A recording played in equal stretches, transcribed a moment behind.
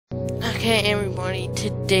Okay, everybody,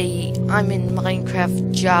 today I'm in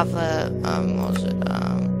Minecraft Java, what was it,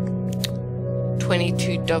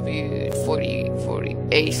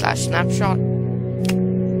 22W4040A/snapshot.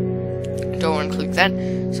 Don't want to click that,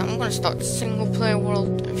 so I'm gonna start single player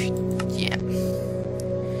world. Yeah.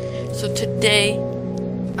 So today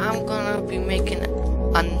I'm gonna be making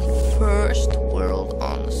a first world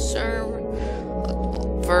on the server.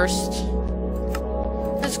 First,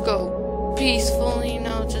 let's go peaceful, you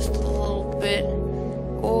know, just a little bit.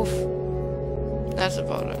 Oof. That's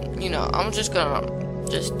about it. You know, I'm just gonna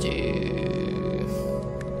just do.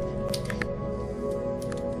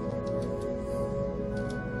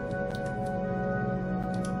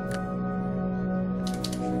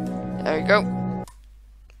 There we go.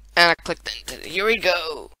 And I clicked into it. Here we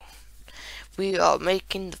go. We are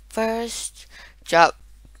making the first Java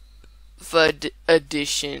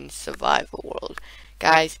Edition survival world.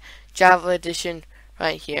 Guys, Java Edition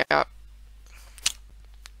right here.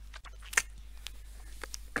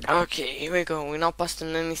 Okay, here we go. We're not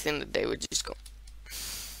busting anything today. We're just going.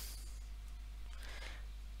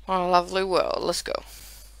 What a lovely world. Let's go.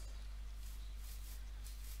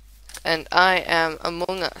 And I am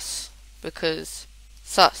Among Us because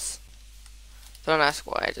sus. Don't ask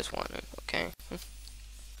why. I just want to. Okay.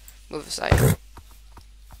 Move aside.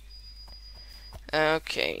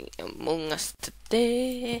 Okay, Among Us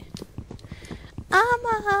today. I'm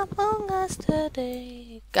Among Us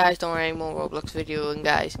today. Guys, don't worry, more Roblox video. And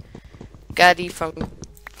guys, Gaddy from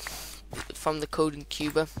the Coding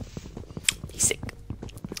Cuba, he's sick.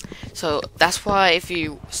 So that's why if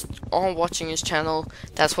you are watching his channel,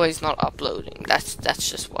 that's why he's not uploading. That's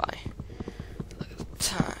just why. Look at the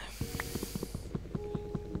time.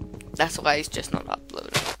 That's why he's just not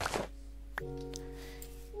uploading.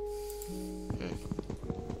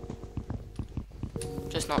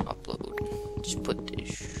 Just not upload. Just put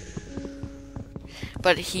this.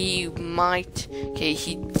 But he might. Okay,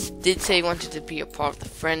 he did say he wanted to be a part of the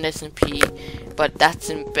friend SMP, but that's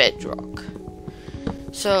in Bedrock.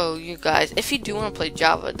 So you guys, if you do want to play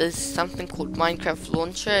Java, there's something called Minecraft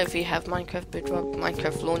Launcher. If you have Minecraft Bedrock,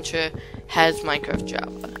 Minecraft Launcher has Minecraft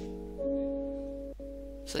Java.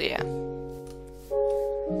 So yeah.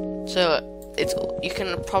 So you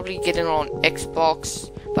can probably get it on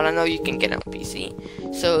Xbox, but I know you can get it on PC.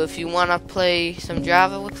 So if you wanna play some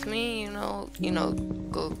Java with me, you know,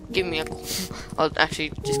 go give me a call. Or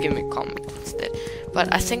actually, just give me a comment instead.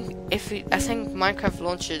 But I think Minecraft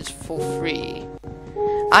Launcher is for free.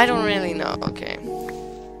 I don't really know. Okay,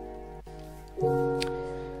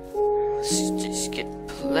 let's just get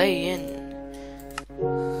playing.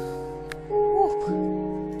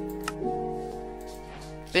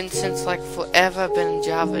 Been since like forever been in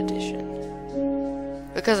Java Edition.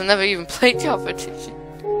 Because I never even played Java Edition.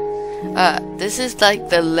 This is like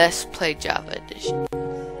the less played Java Edition.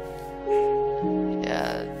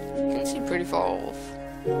 Yeah, you can see pretty far off.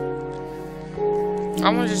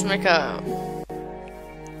 I'm gonna just make a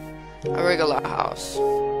regular house.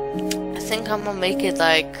 I think I'm gonna make it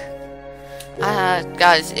like,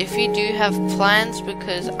 guys, if you do have plans,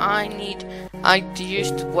 because I need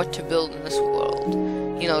ideas to what to build in this world,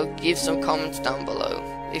 you know, give some comments down below.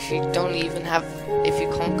 If you don't even have, if you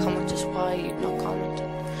can't comment, just why you not commenting.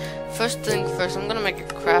 First thing first, I'm gonna make a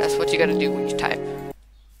crash. That's what you gotta do when you type.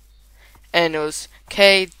 And it was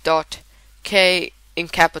K.K. in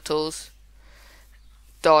capitals,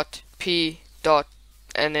 .P.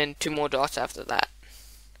 and then 2 more dots after that.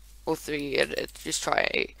 Or 3, just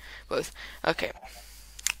try both. Okay.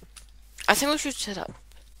 I think we should set up.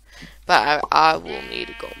 But I will need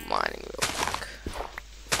to go mining real quick.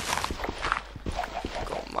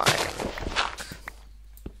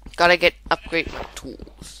 Gotta upgrade my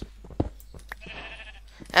tools.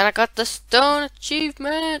 And I got the stone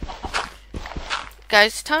achievement.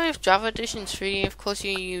 Guys, tell me if Java Edition is free. Of course,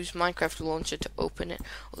 you use Minecraft Launcher to open it.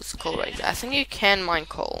 Oh, it's coal right there. I think you can mine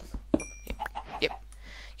coal. Yep.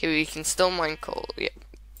 Okay, we can still mine coal. Yep.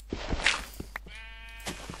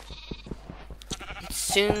 It's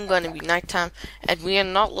soon gonna be nighttime, and we are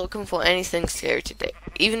not looking for anything scary today.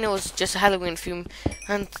 Even though it was just a Halloween film,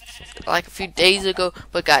 and like a few days ago.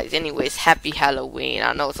 But guys, anyways, happy Halloween.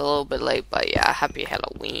 I know it's a little bit late, but yeah, happy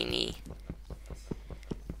Halloweeny.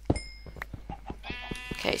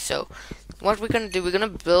 Okay, so what we're gonna do, we're gonna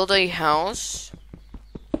build a house.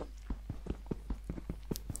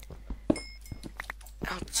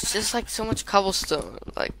 Oh, it's just like so much cobblestone,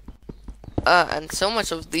 like and so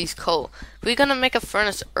much of these coal. We're gonna make a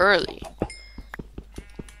furnace early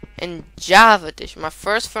in Java Edition. My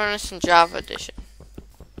first furnace in Java Edition.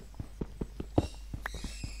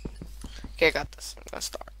 Okay, I got this. I'm gonna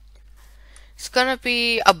start. It's gonna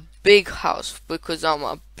be a big house because I'm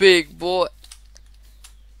a big boy.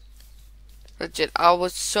 Legit, I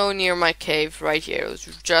was so near my cave right here. It was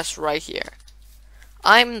just right here.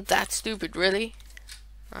 I'm that stupid, really?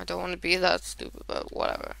 I don't want to be that stupid, but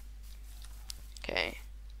whatever. Okay.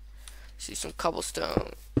 See some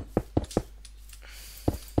cobblestone.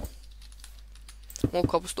 More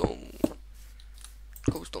cobblestone.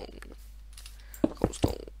 Cobblestone.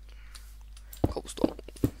 Cobblestone. Cobblestone.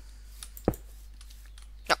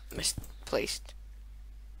 No, misplaced.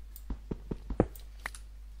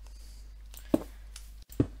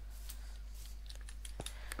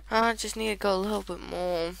 I just need to go a little bit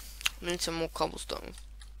more. Need some more cobblestone.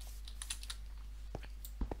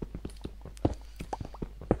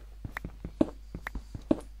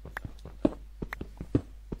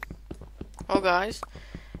 Oh guys,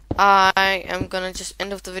 I am gonna just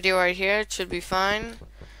end off the video right here. It should be fine.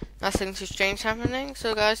 Nothing too strange happening.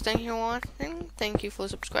 So guys, thank you for watching. Thank you for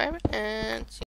subscribing, and see you.